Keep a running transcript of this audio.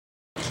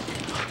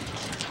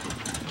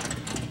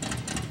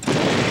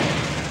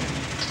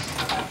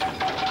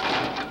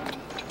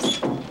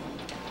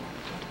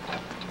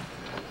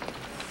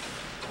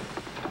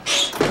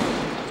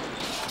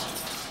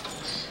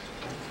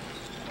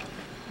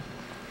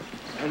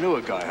I knew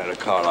a guy had a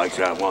car like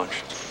that once.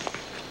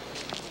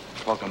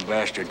 Fucking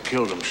bastard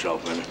killed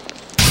himself in it.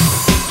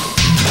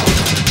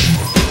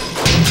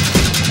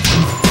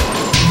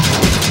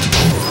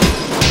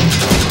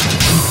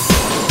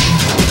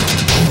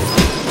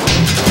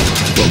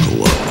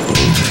 Buckle up, old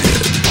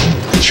head,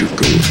 'cause you're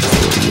going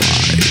for a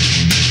ride.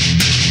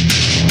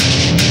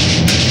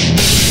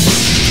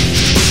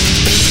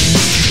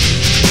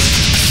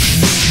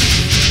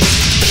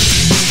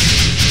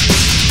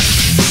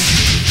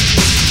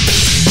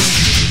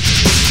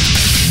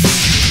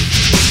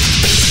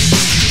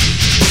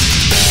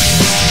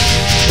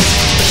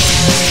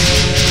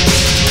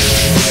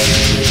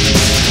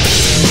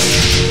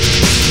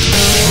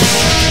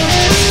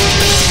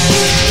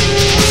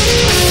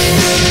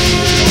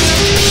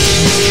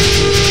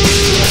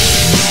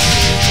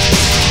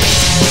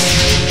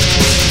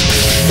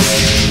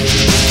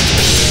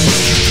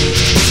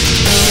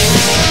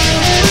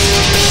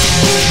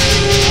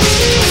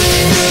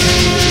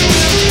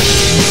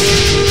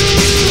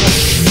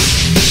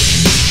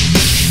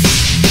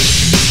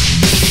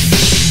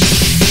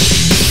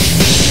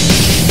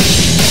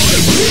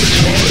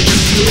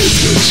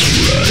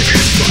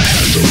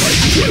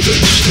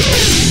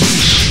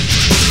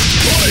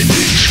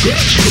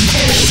 Scraps from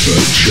all the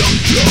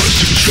junkyards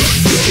to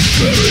construct the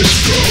barest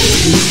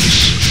bones.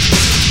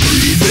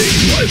 Breathing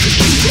life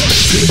into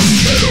rusted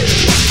metal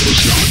was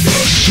not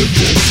a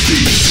simple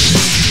feat.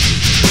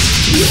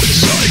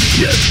 Once I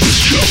get this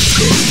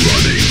junker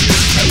running,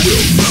 I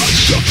will not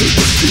suffer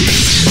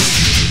defeat.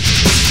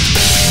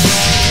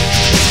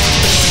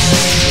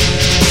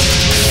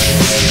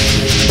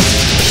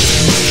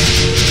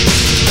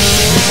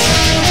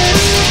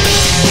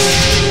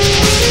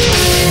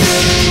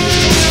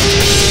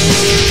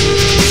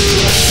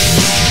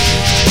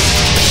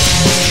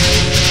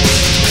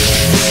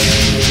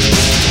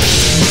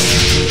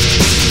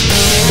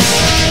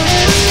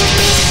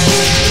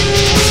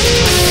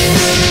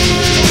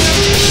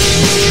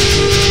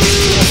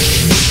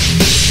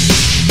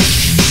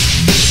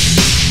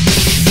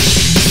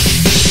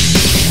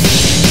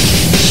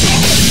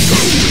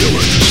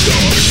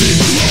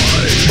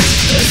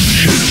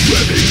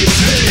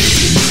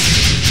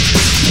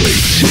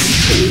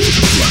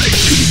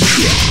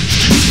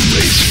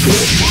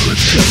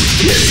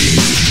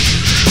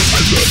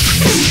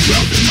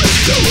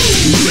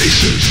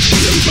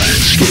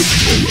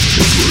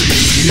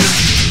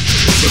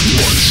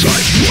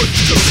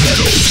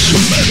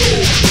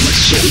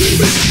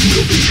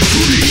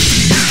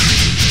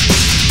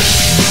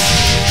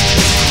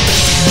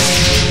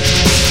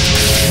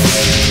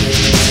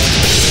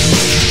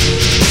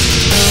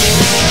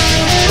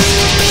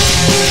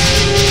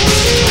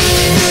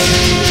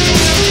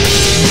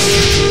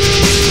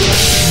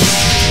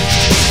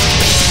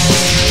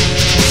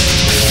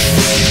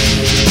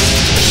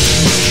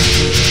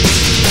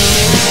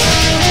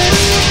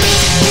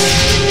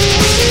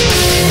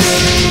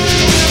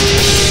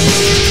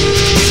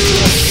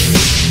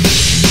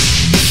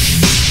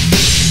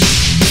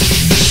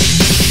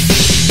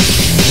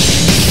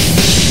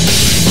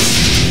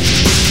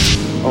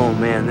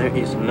 There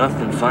is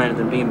nothing finer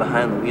than being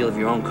behind the wheel of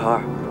your own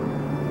car.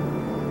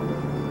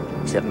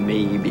 Except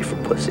maybe for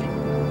pussy.